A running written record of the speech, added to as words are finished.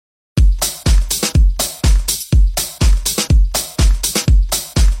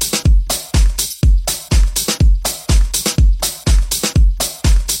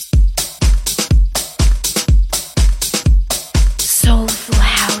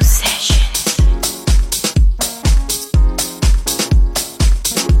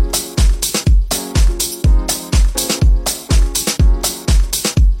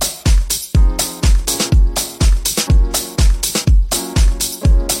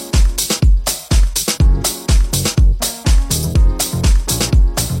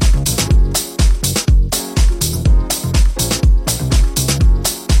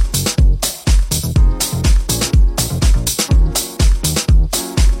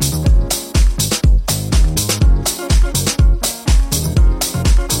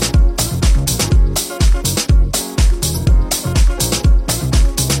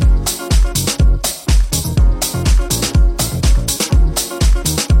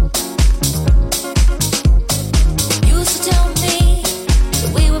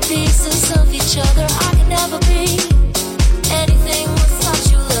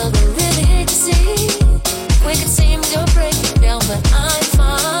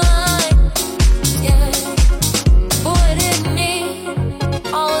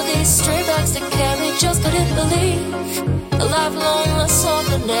life alone less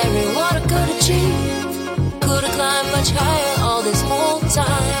ordinary. What I could achieve, could have climbed much higher all this whole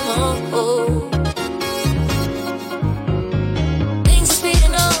time. Things are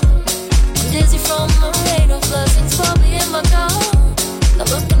speeding up, I'm dizzy from the rate of blessings probably in my car. I'm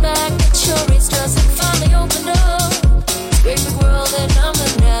looking back at your race dress and finally opened up this great big world and I'm a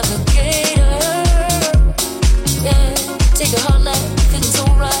navigator. Yeah, take a hard life, feeling so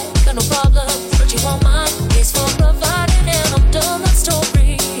right, got no problems, but you want mine. Case for providing and I'm done that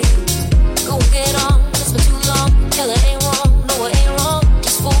story. Go get on, it's been too long. Hell, it ain't wrong, no it ain't wrong.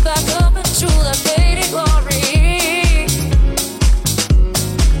 Just fall back up into that faded glory.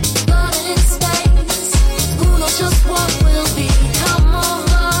 Floating in space, who knows just what will be. Come on,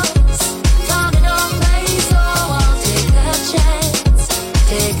 us, finding our place. Oh, I'll take that chance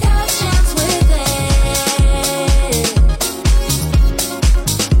with it.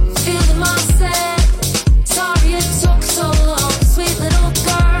 Feeling myself, sorry it took so long. Sweet little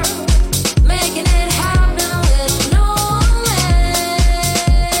girl, making it happen with no one else.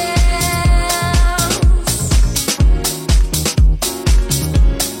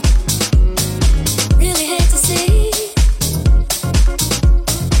 Really hate to see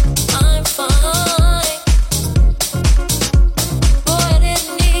I'm fine. Boy, I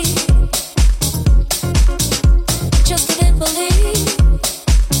didn't need, just didn't believe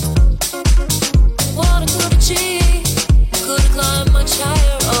what I could achieve. Could have climbed much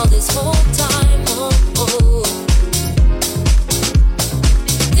higher all this whole time.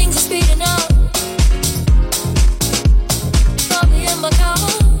 Things are speeding up, probably in my car.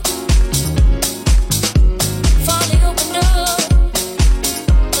 Finally opened up,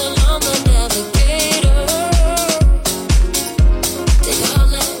 then I'm the navigator. Take a hard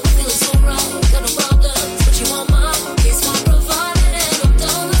left, feeling so right, got no problems, but you want mine. Case for provided and I'm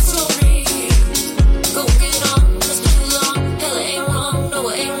done that story. Go get on, it's been too long. Hell, it ain't wrong, no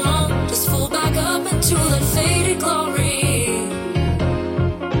it ain't wrong. Just fall back up into that faded glory.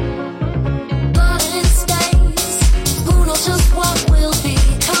 Floating in space, who knows just what will be.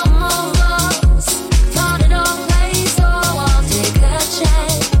 Come on, us, finding our place. Oh, I'll take that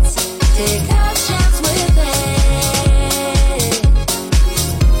chance with it.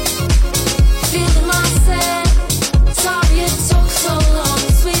 Feeling myself, sorry it took so long.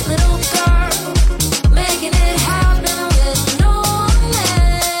 Sweet little girl, making it happen with no one else.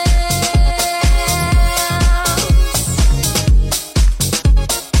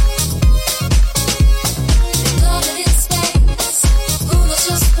 Floating in space, who knows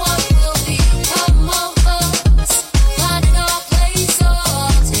just what will be. Come on, us, finding our place. Oh,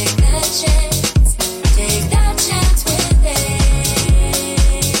 I'll take that chance with it.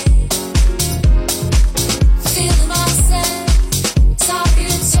 Feeling myself, sorry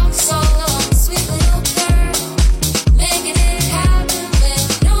it took so long. Sweet little girl, making it happen with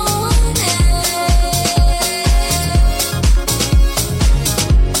no one else.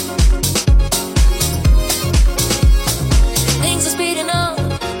 Things are speeding up,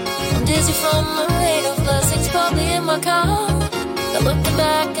 I'm dizzy from the rate of blessings probably in my car. I'm looking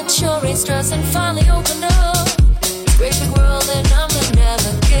back at your race dress and finally opened up this great big world and I'm the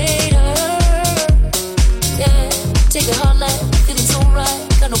navigator. Yeah, take a hard life, feeling so right,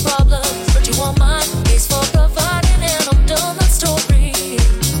 got no problems, but you want mine. Case for providing and I'm done that story.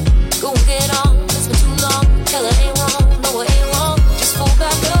 Go get on, it's been too long. Hell, it ain't wrong, no it ain't wrong. Just fall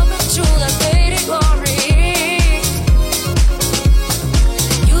back up into that faded glory.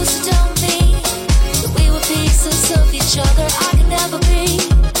 Used to tell me that we were pieces of each other. I could never be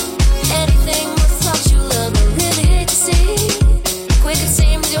anything without you, love. I really hate to see. Quick it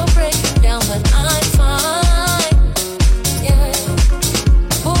seems you're breaking down, but I'm fine. Yeah,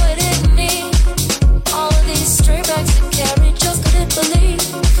 boy, I didn't need all of these stray bags to carry. Just couldn't believe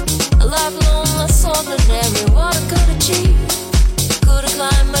a life alone less ordinary. What I could achieve, could have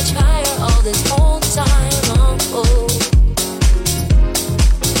climbed much higher all this whole time.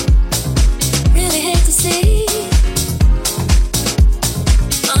 Really hate to see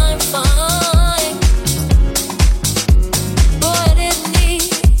I'm fine. Boy, I didn't need,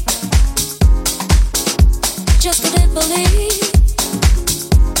 just couldn't believe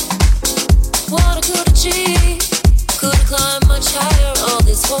what I could achieve. Could have climbed much higher all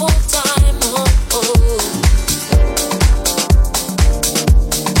this whole time.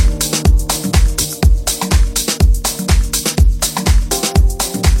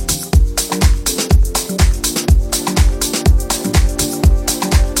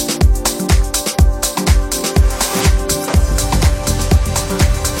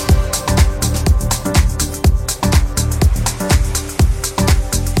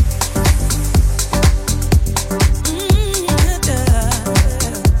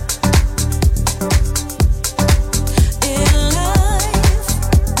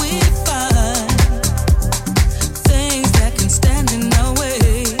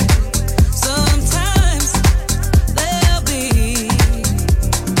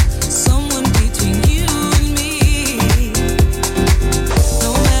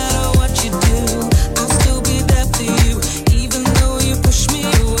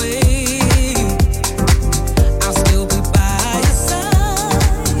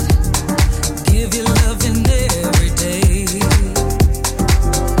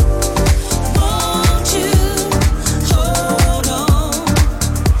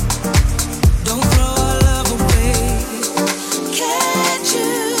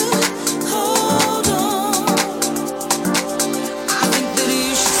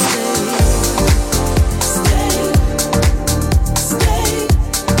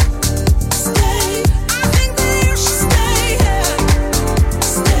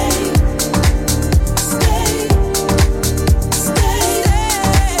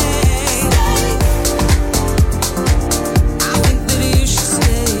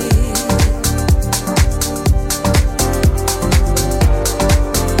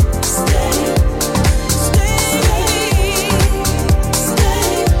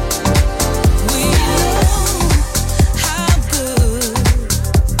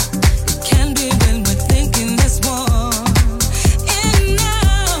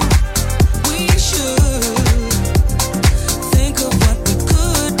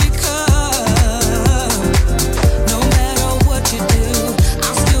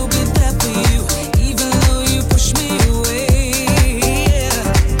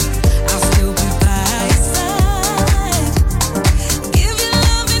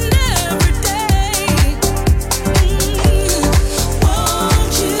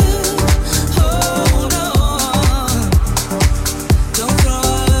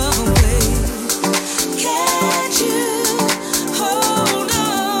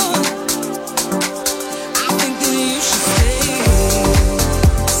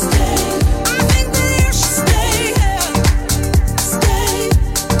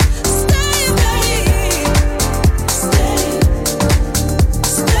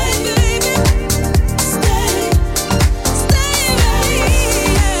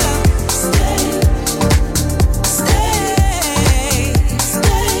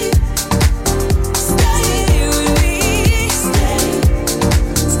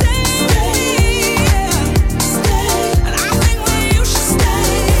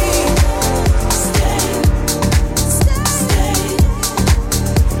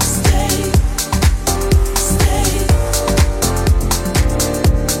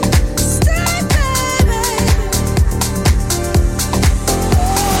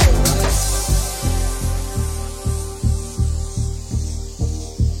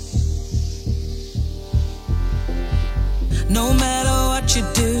 what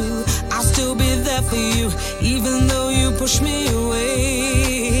you do, I'll still be there for you, even though you push me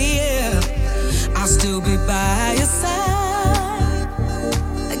away. Yeah. I'll still be by your side.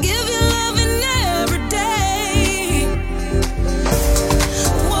 I give you loving every day.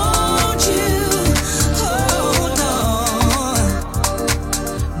 Won't you hold on?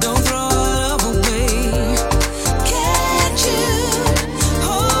 Don't throw our love away. Can't you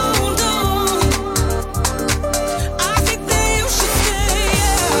hold on? I think that you should stay,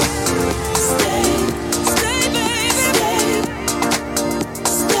 yeah. Stay, baby, stay.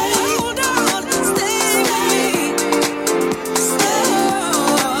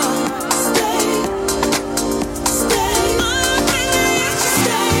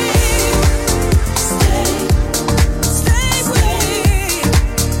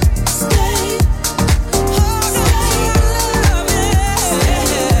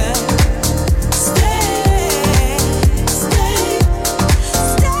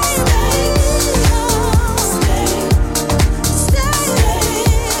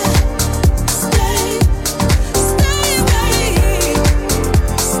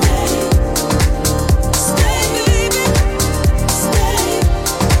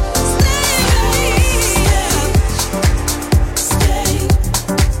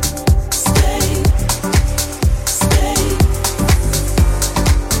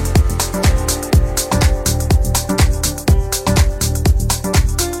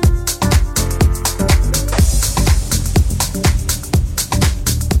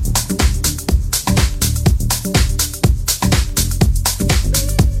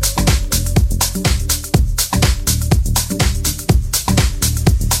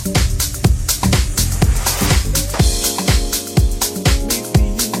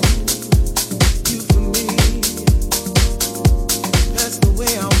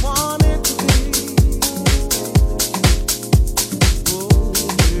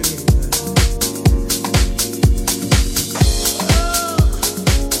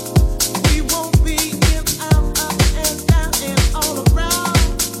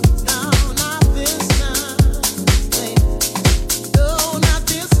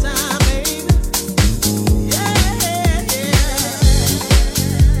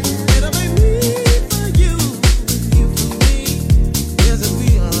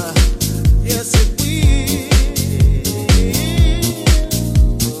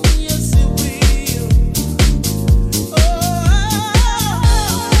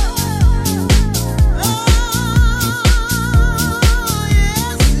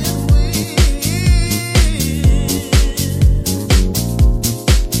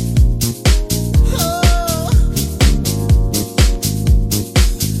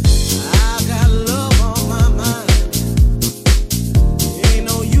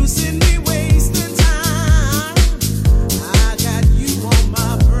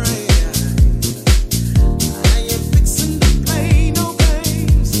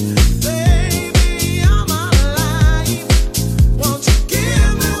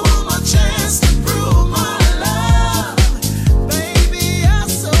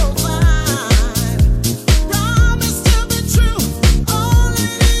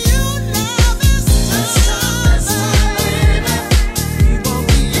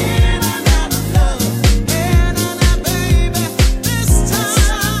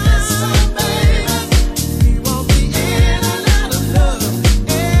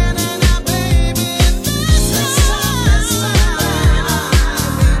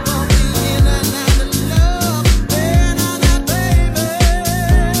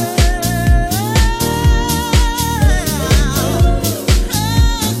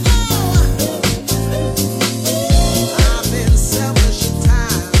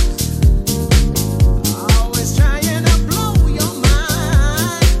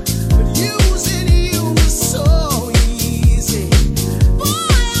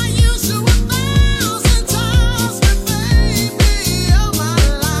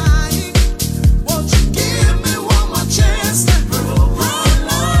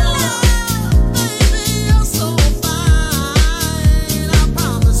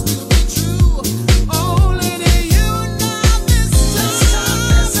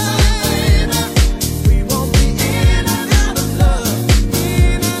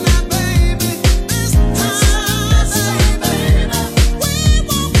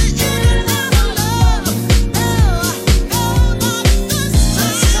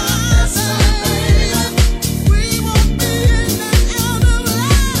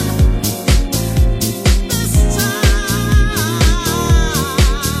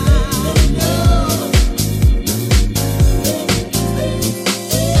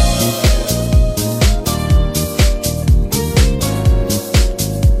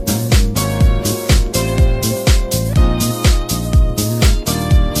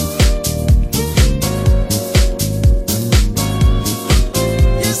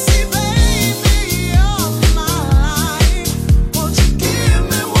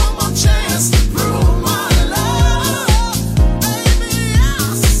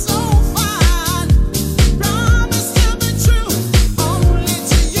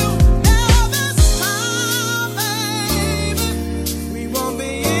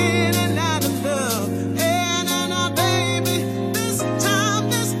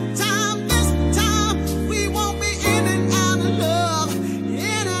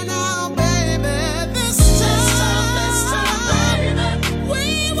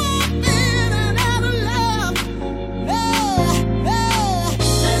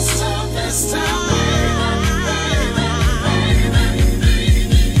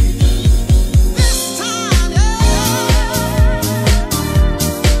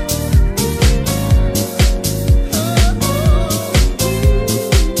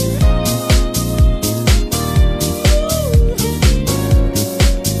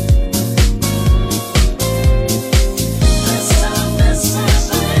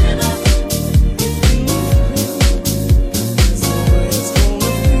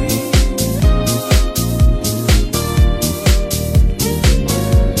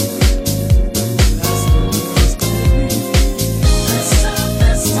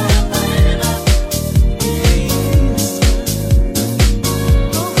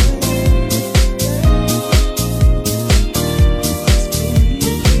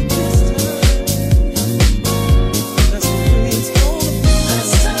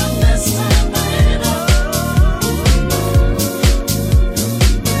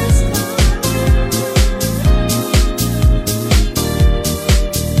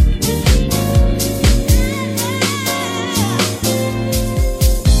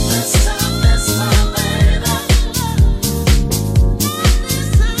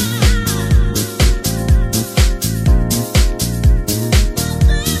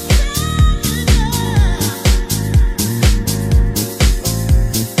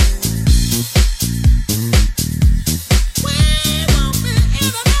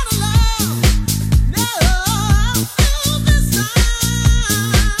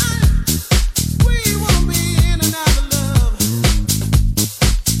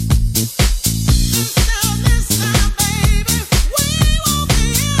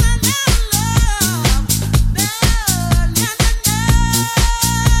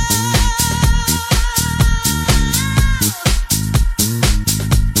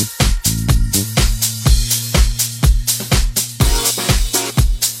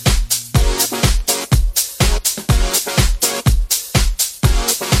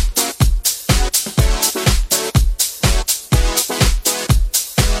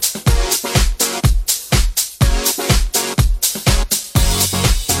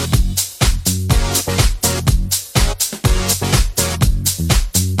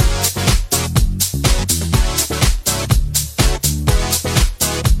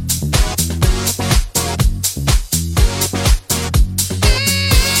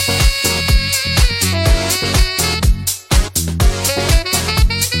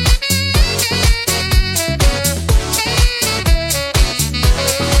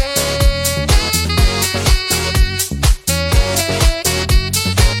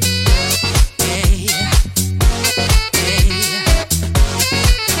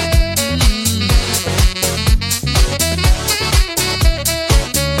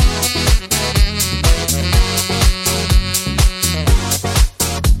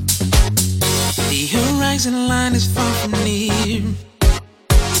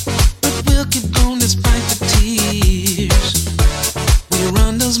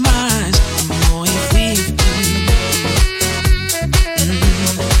 people's minds, the more you feel.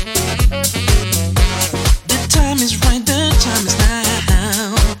 The time is right, the time is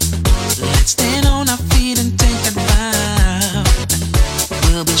now. Let's stand on our feet and take that vow.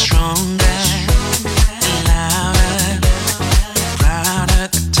 We'll be stronger and louder, prouder.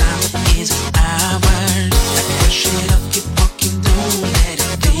 The time is ours. Brush it up, keep walking, don't let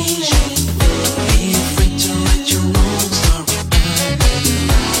it phase you. Be afraid to write your own story.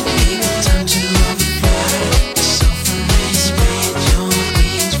 Take the time to fly. Suffering, spread your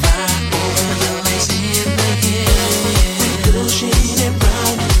wings, fly over the lakes in the hills. We're pushing and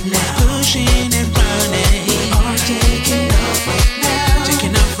running now, pushing and running. We are taking off right now,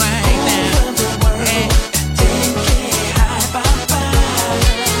 taking off right now. Over the world, take it high, bye bye.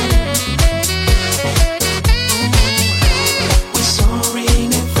 We're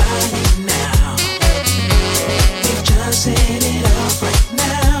soaring and flying now. We've just set it off right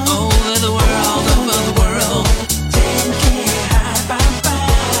now. Over the world, over the world. Take it high, bye bye.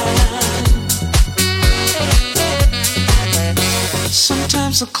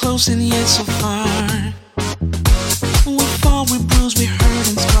 Sometimes so close and yet so far. We fall, we bruise, we hurt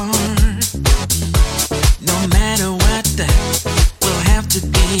and scar. No matter what, we'll have to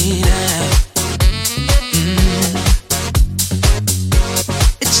get up.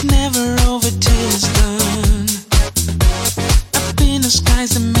 It's never over till it's done. Up in the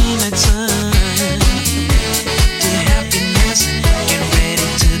skies, the midnight sun. To happiness, get ready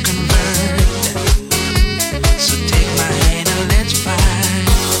to convert. So take my hand and let's fly.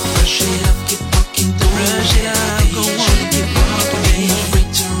 Brush it up, keep walking, don't rush it up. Go on, keep walking. Be afraid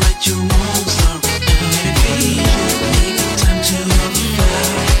to write your own story. Take the time to fly.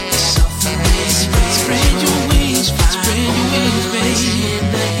 Suffering, spread your wings, fly. Spread your wings, baby. In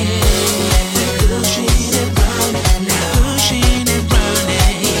the air, pushing and running now, pushing and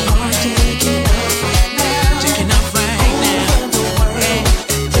running. We are taking off right now, taking off right now. Over the world,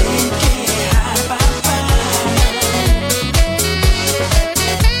 take it high, bye bye.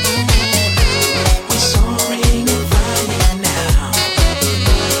 We're soaring and flying now.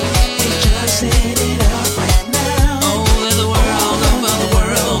 We just set it off right now. Over the world, over the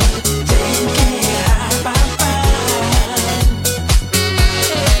world. Take it high, bye bye.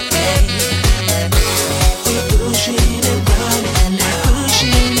 We're pushing and running now,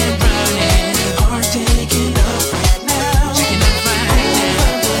 pushing and running. We are taking off right now, taking off right now.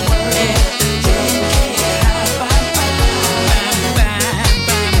 Over the world, take it high, bye bye.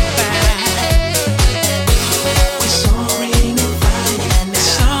 We're soaring and flying now,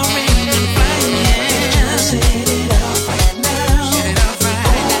 soaring and flying. Just set it off right now, set it off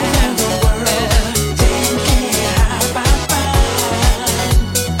right now. Over the world, take it high, bye bye.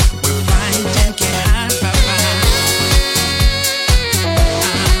 We're flying, take it high, bye bye.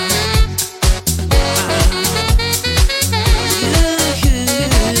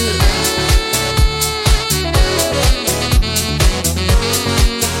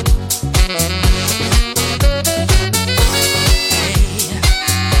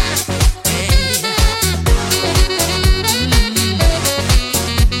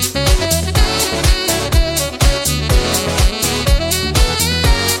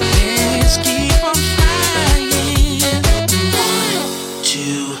 Let's keep on flying. 1,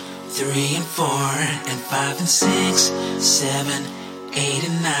 2, 3 and 4 and 5 and 6, 7, 8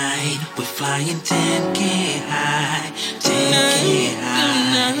 and 9. We're flying 10K high, 10K high.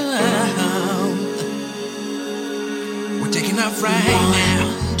 We're taking off right now.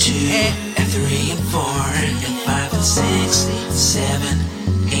 1, 2, 3 and 4 and 5 and 6, 7,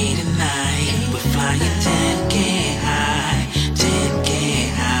 8 and 9. We're flying 10K high, 10K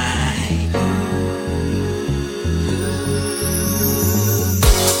high.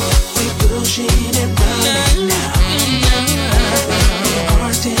 We're pushing and running now. We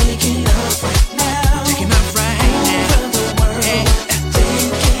are taking off right now, taking off right now. Over the world, take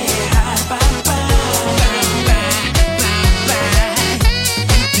it high, bye bye, bye bye.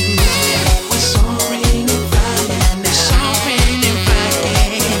 We're soaring and flying now, soaring and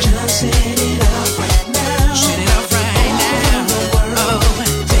flying. Just set it off right now.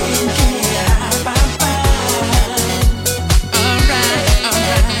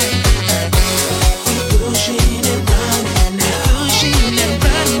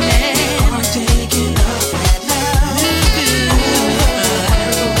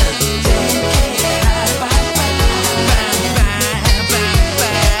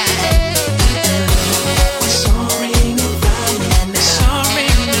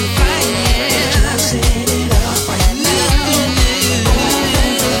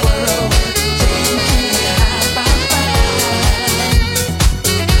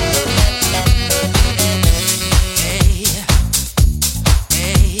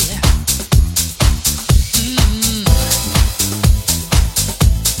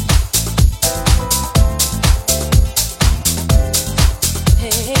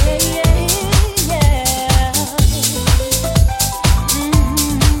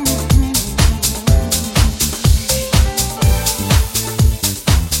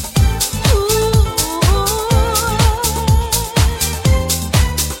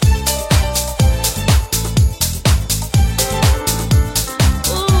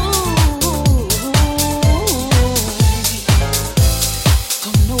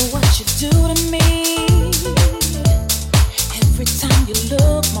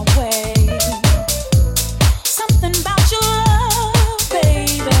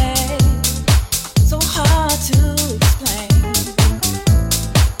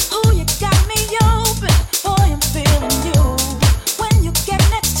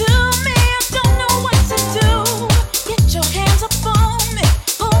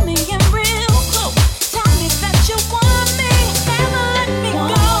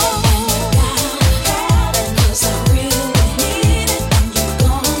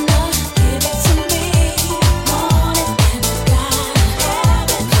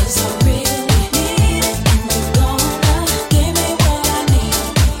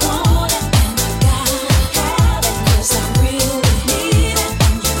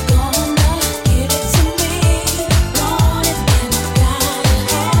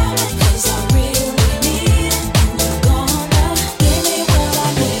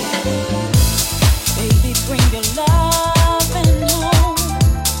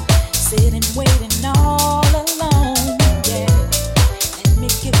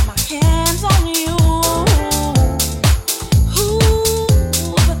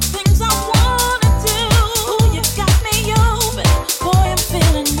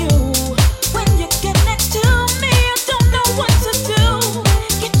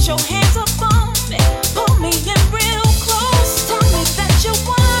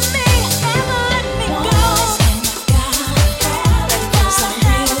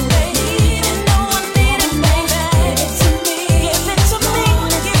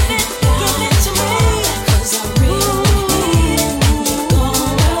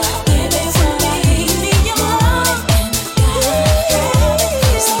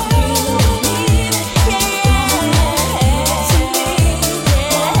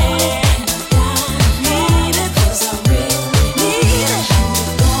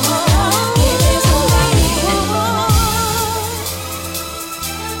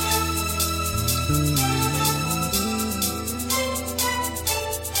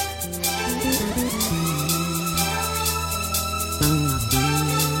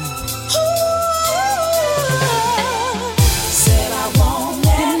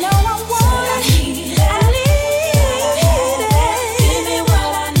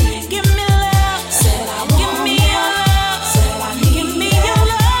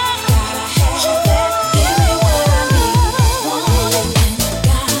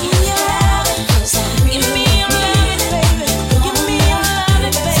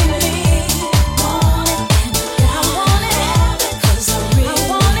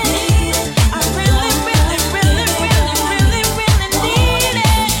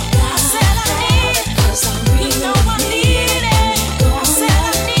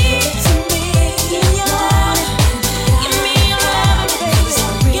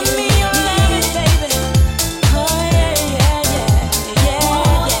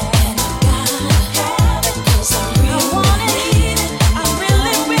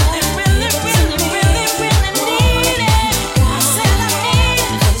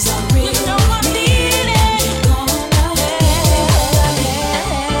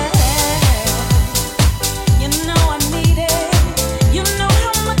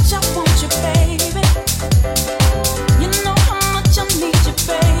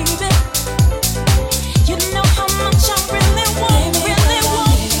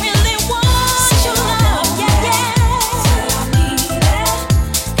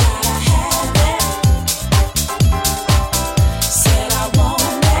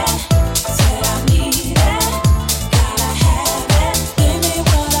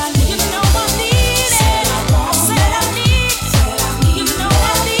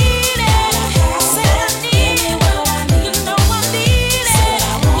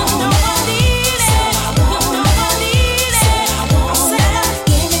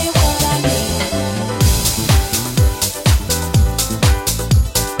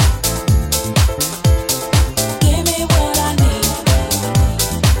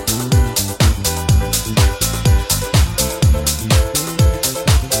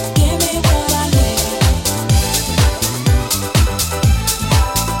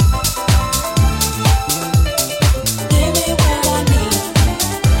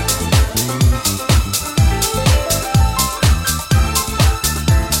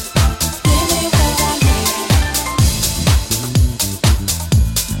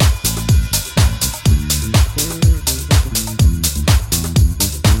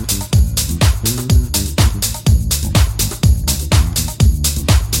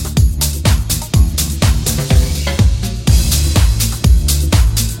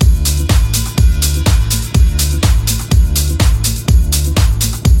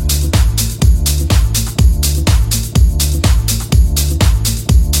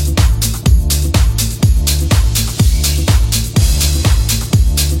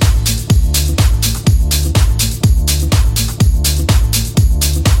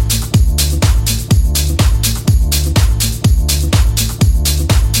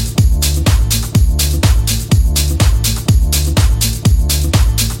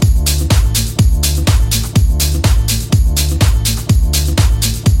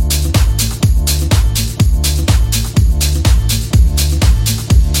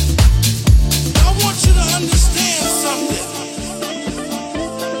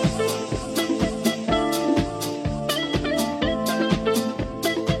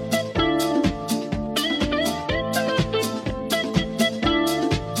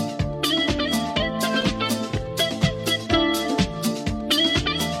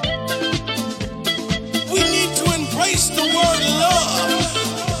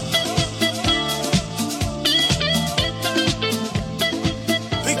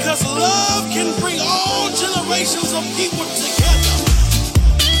 Because love can bring all generations of people together.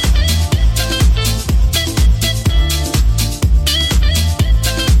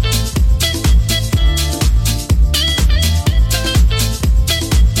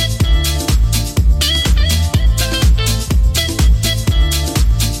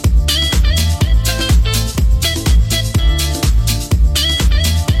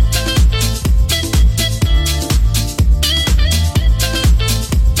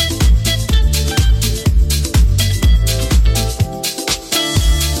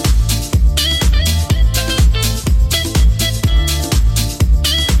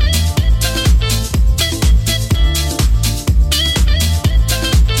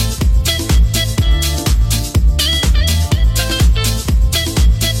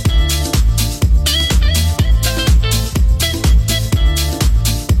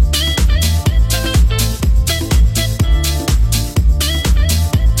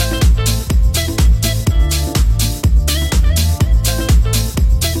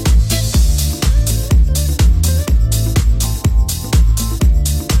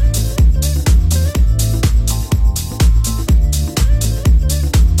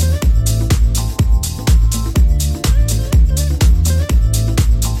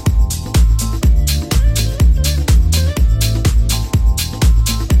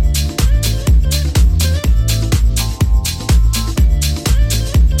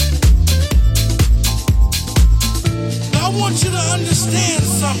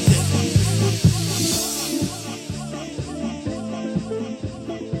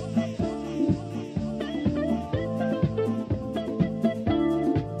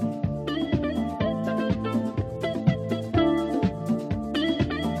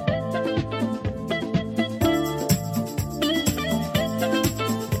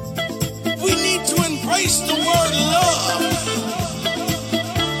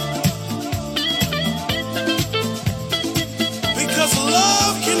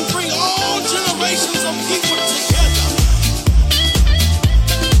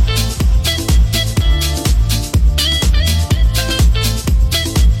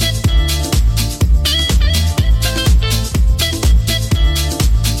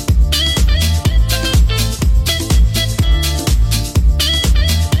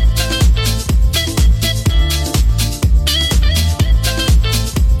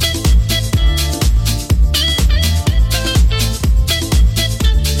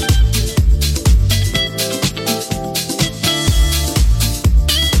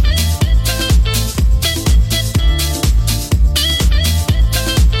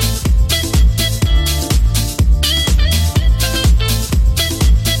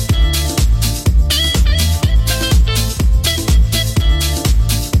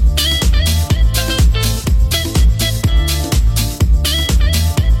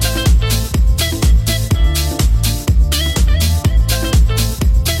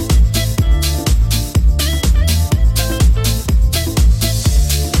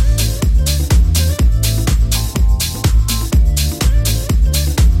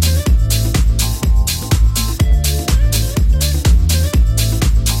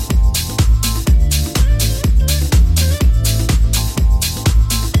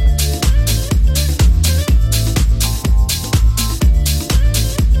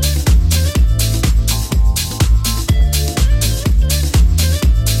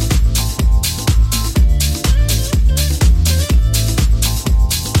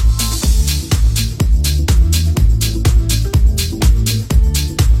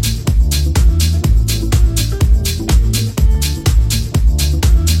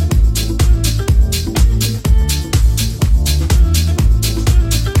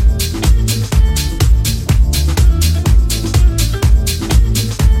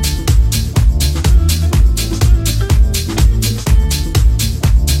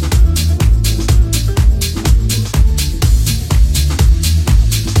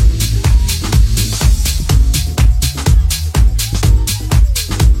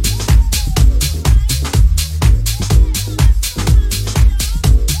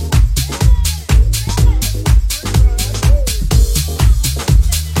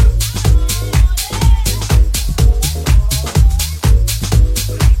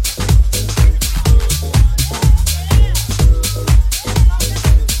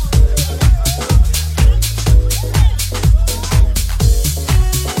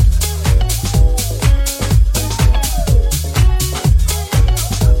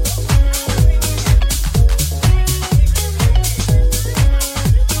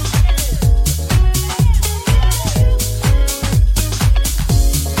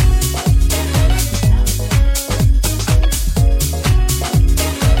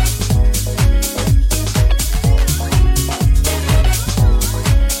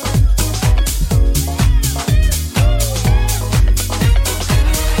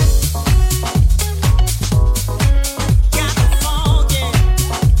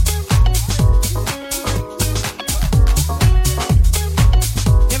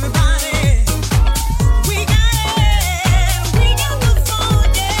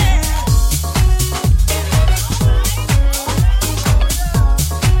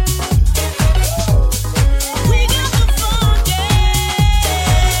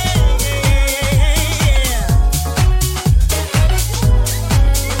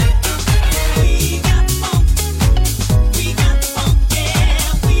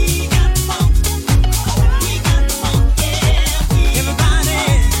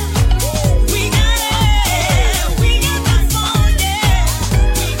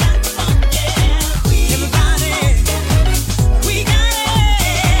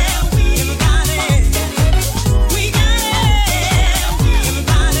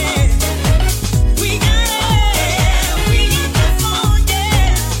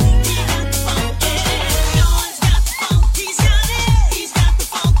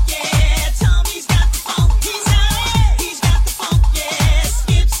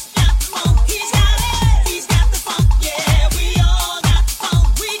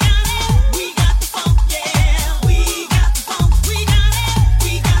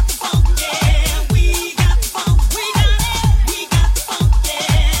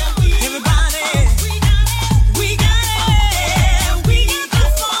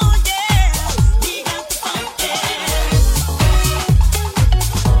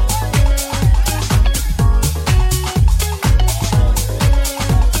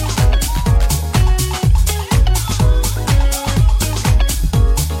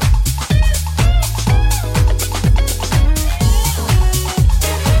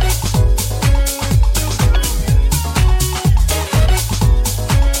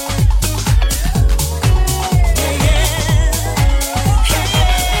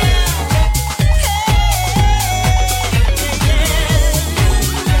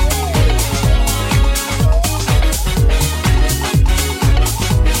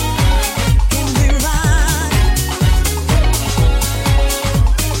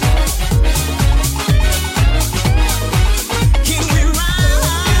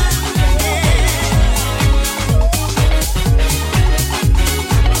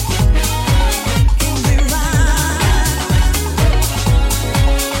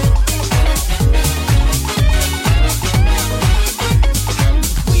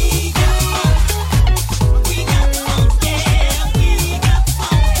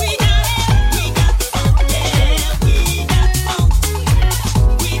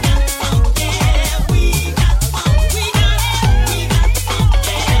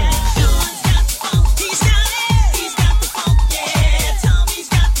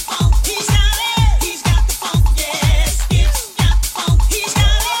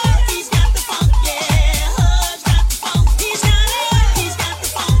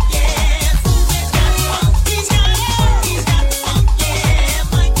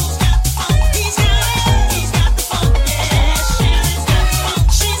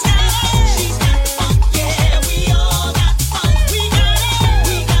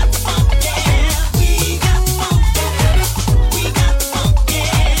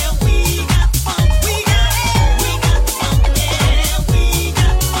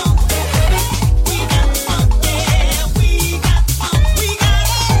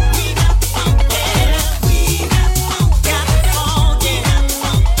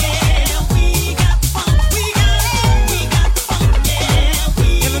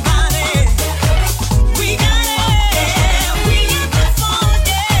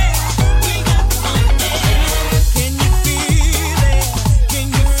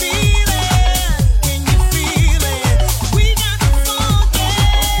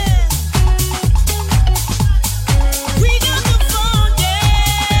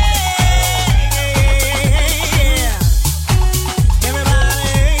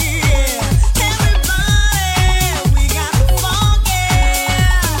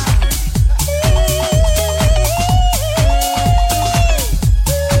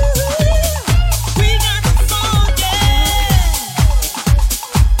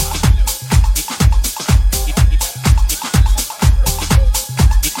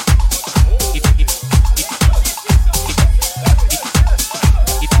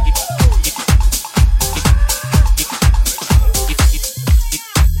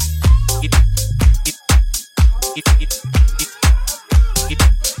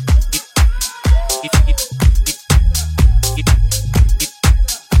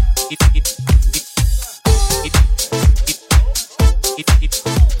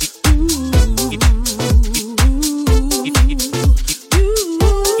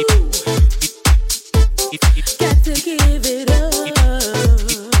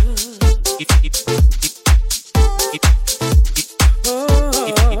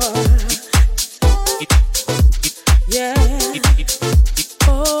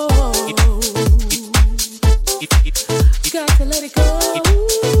 Got to let it go.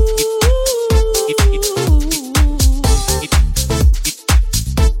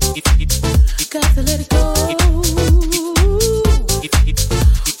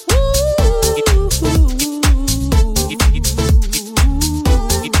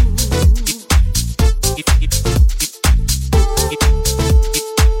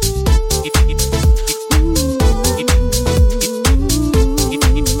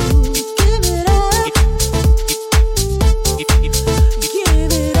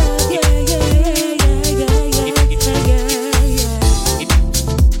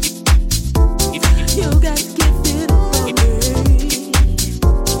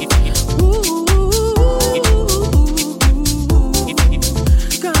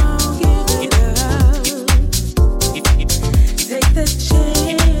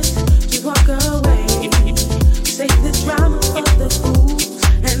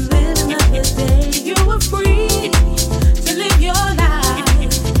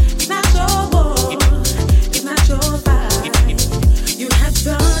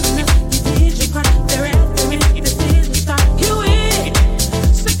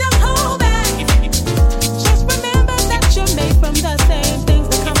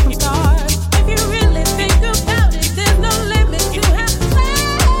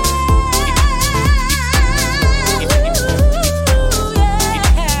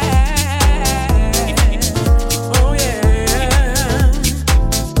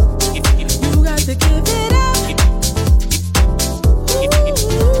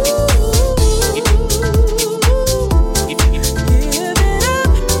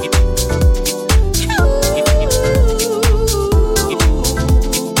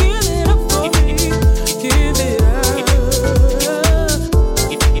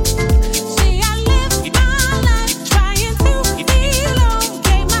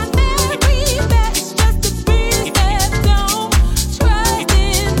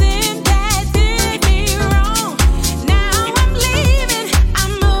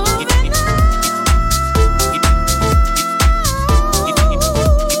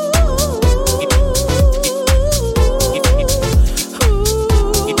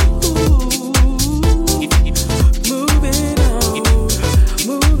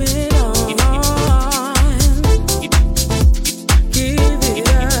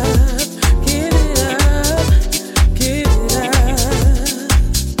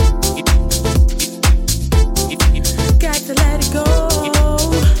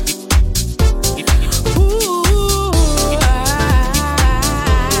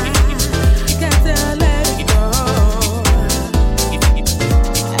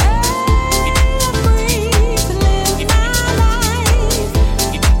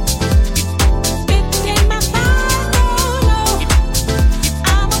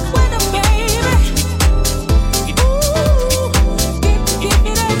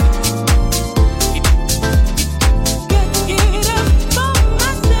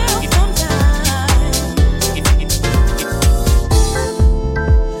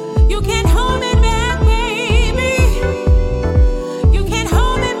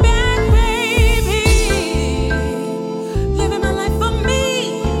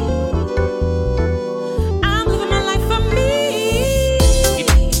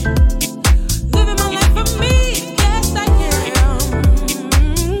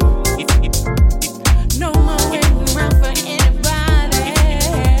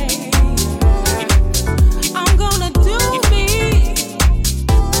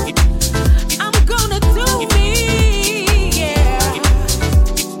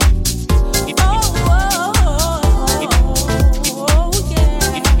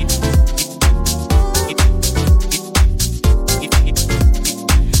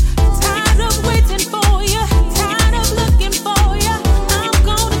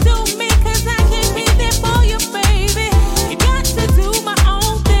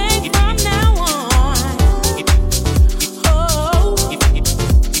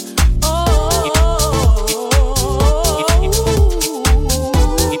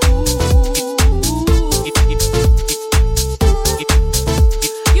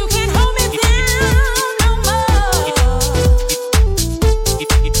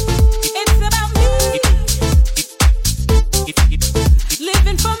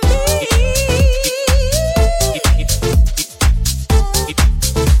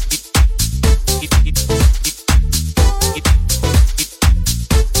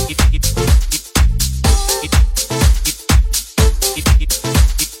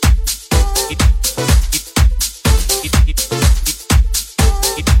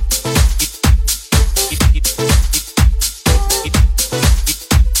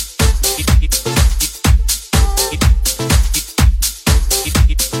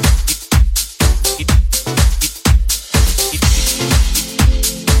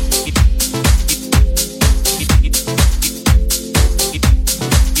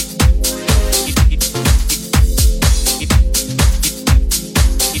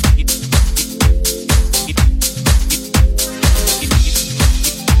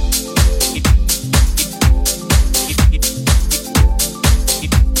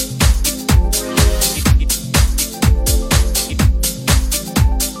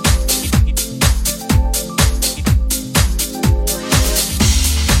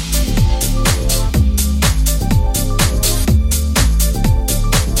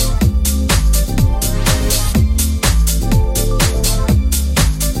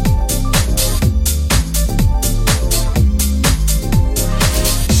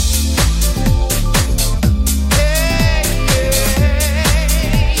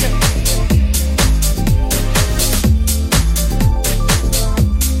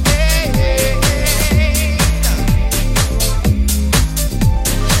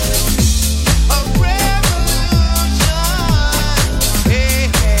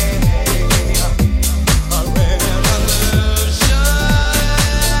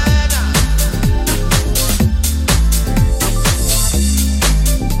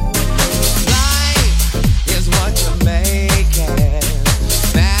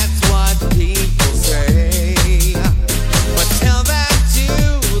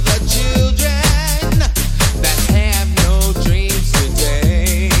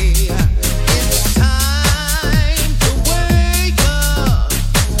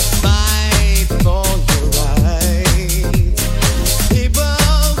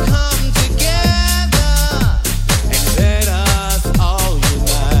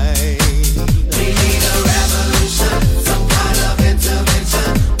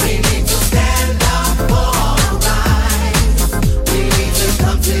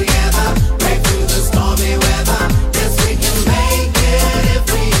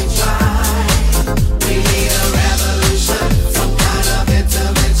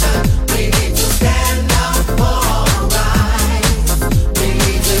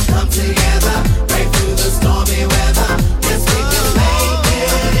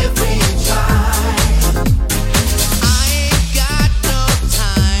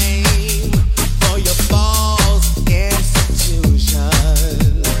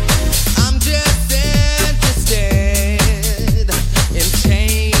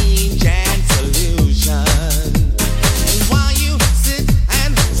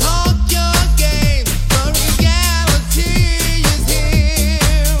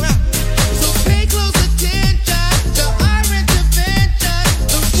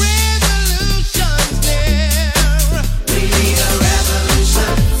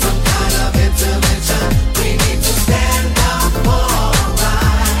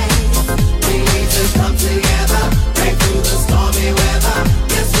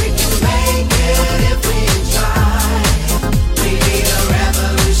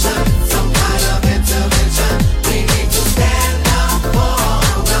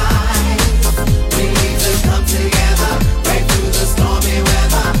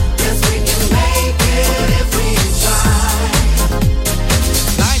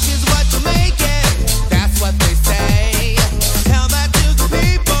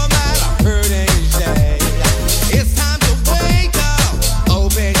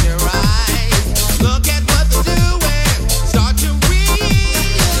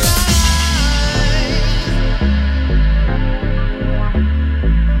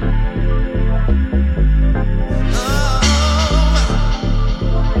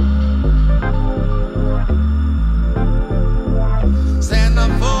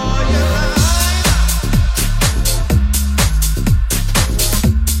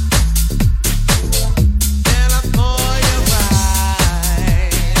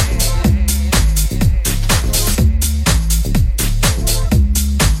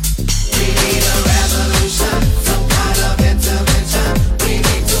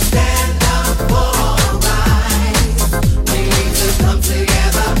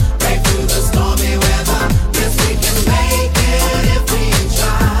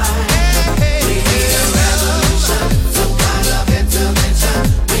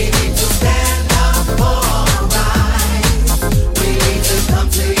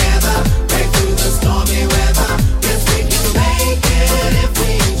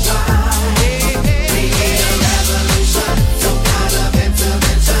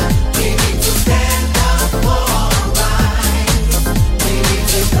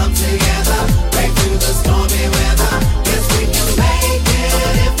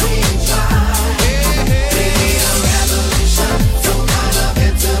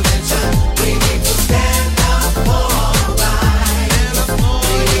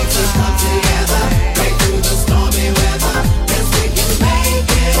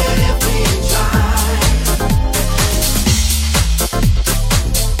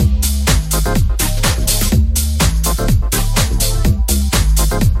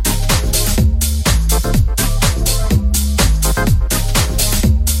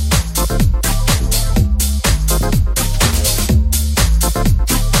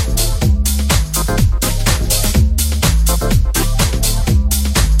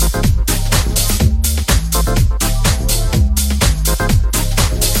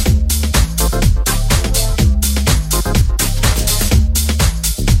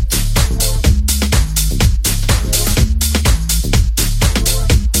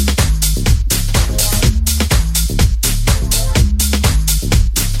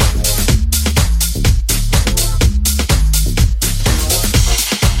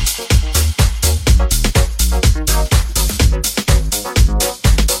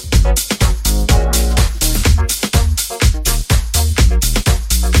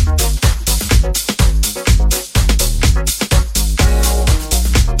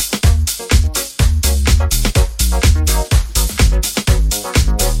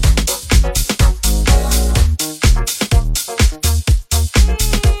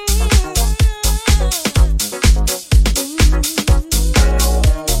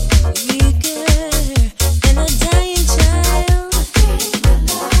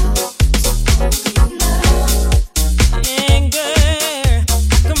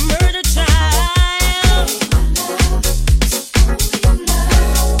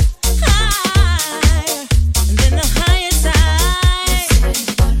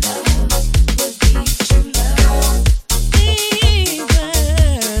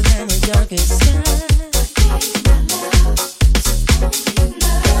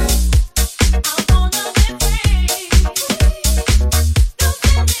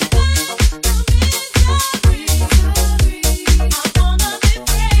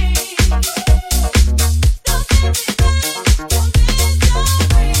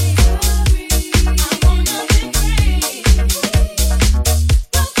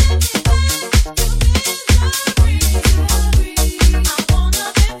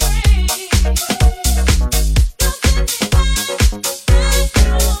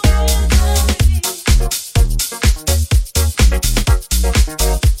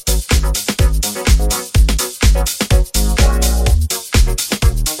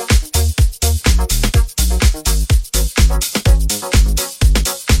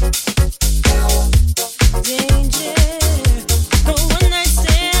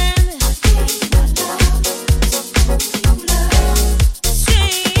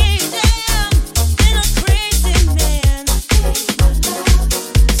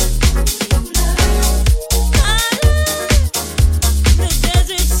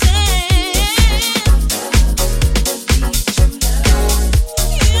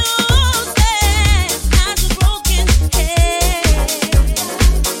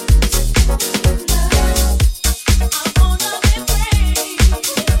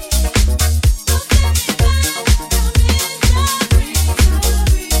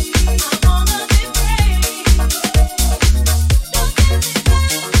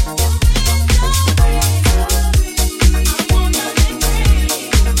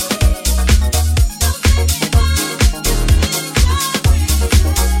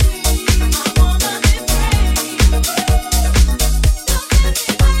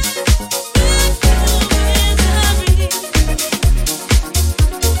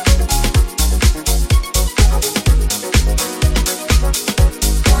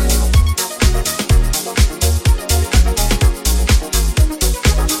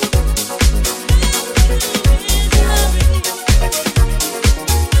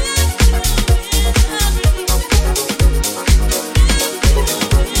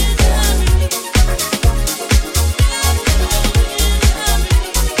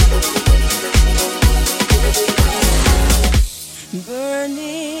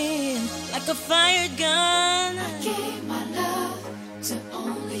 a fire gun. I gave my love to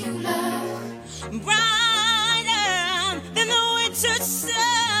only you love. Brighter than the winter sun.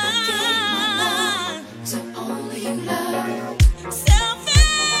 I gave my love to only you love.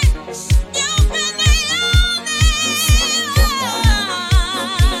 Selfish, you've been the only one.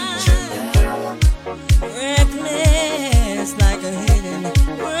 Reckless like a hidden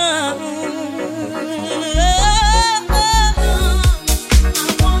run.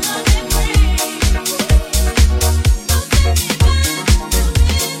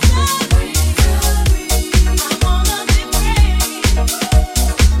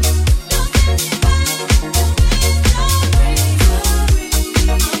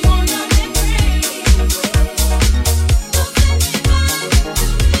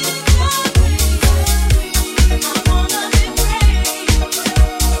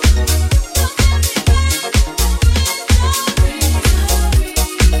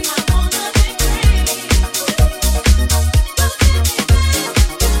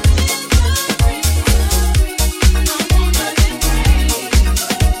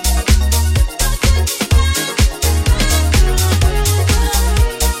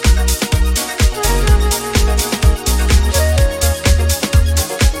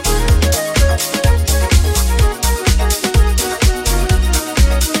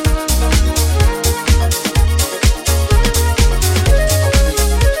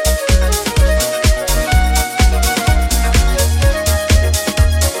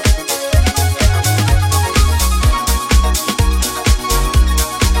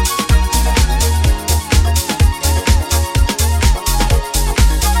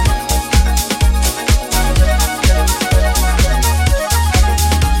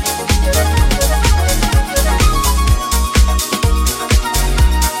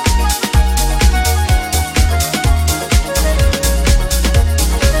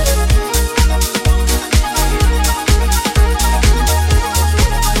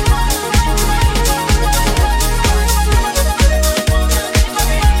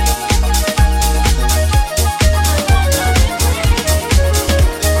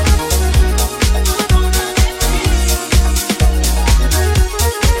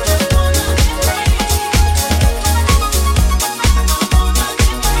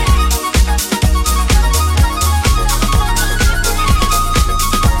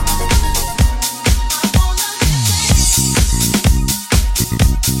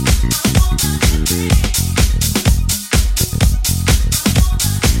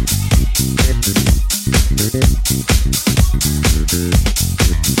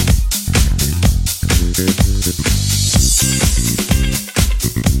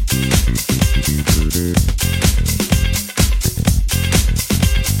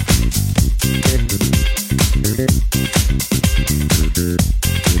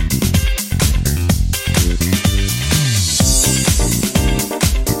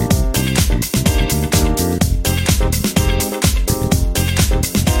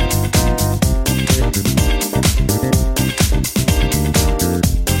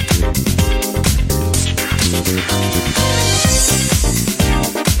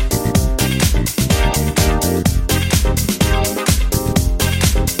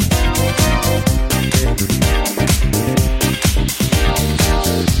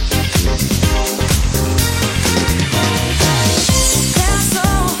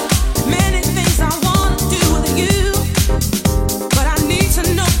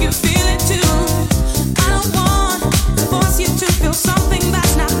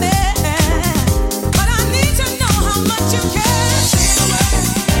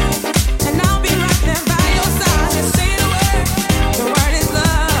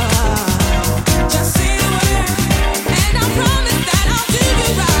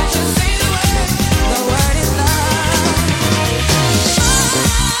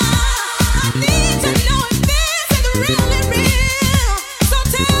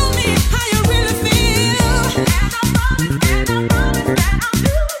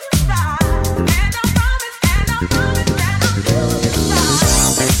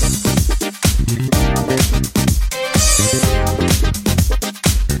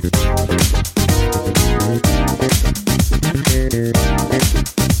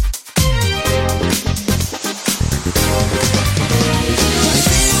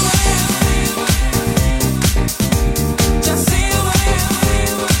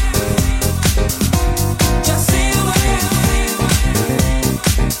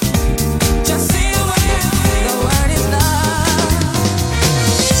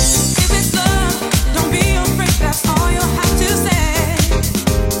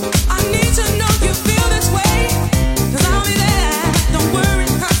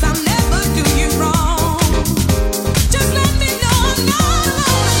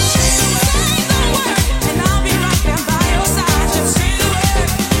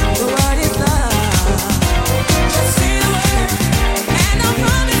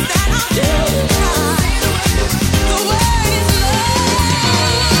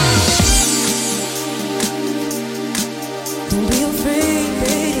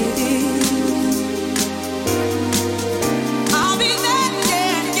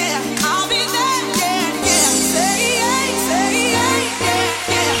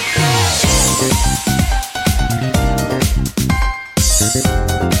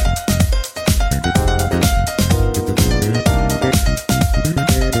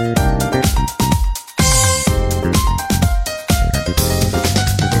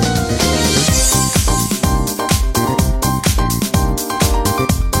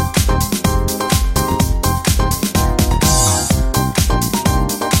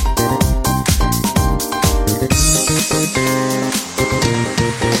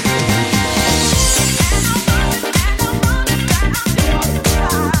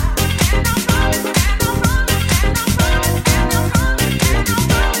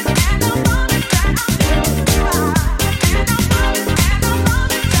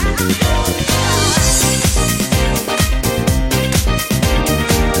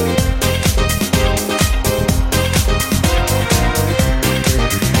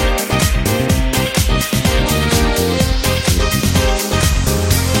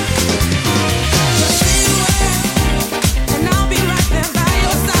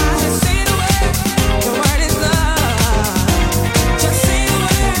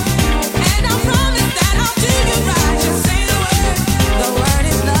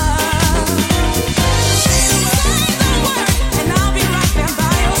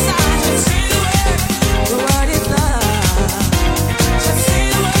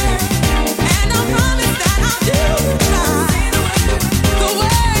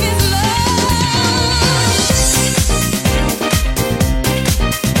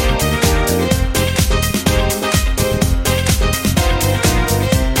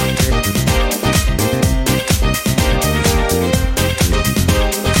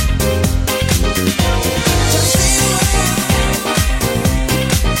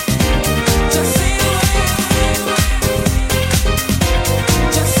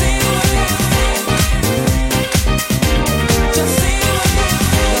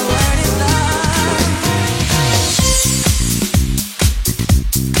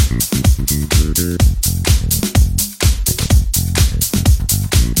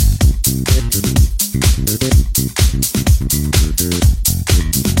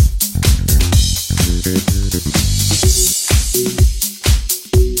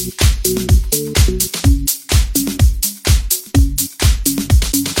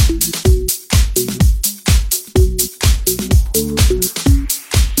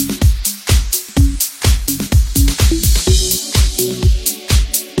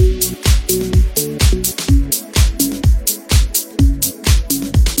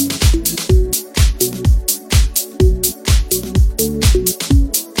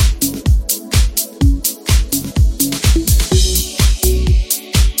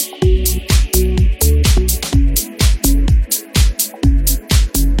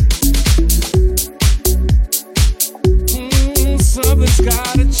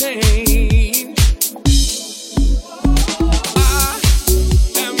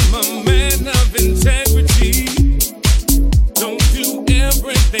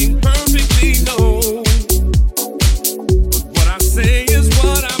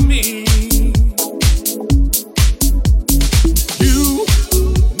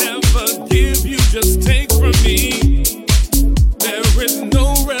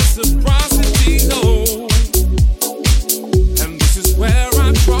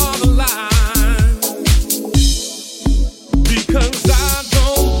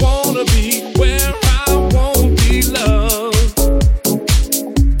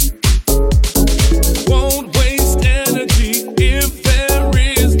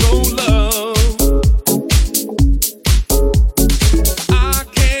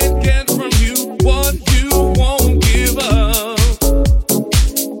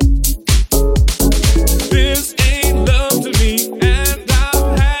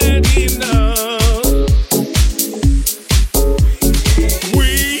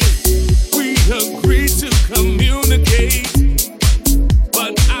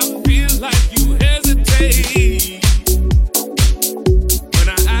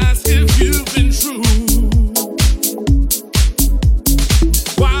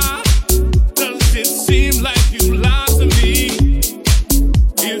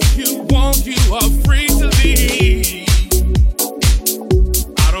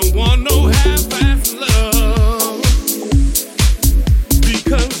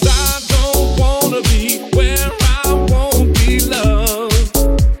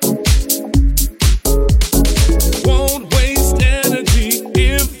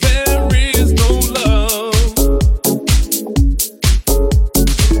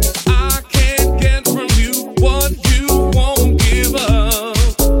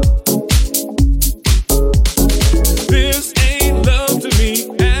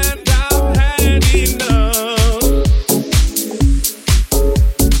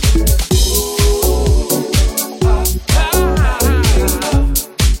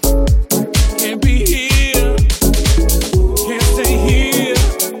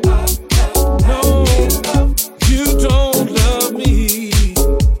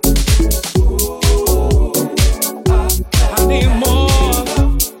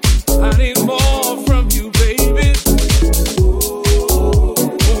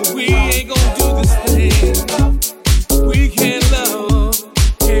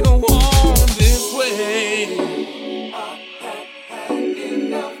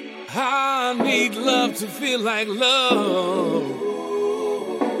 to feel like love.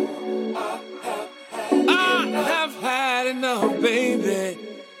 I have had enough, baby.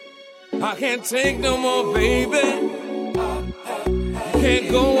 I can't take no more, baby. Can't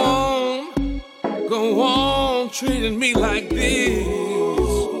go on treating me like this.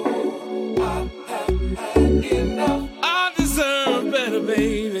 I deserve better,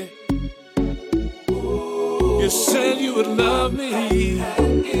 baby. You said you would love me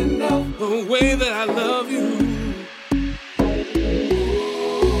the way that I love you.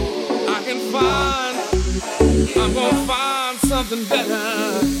 I'm gonna find something better.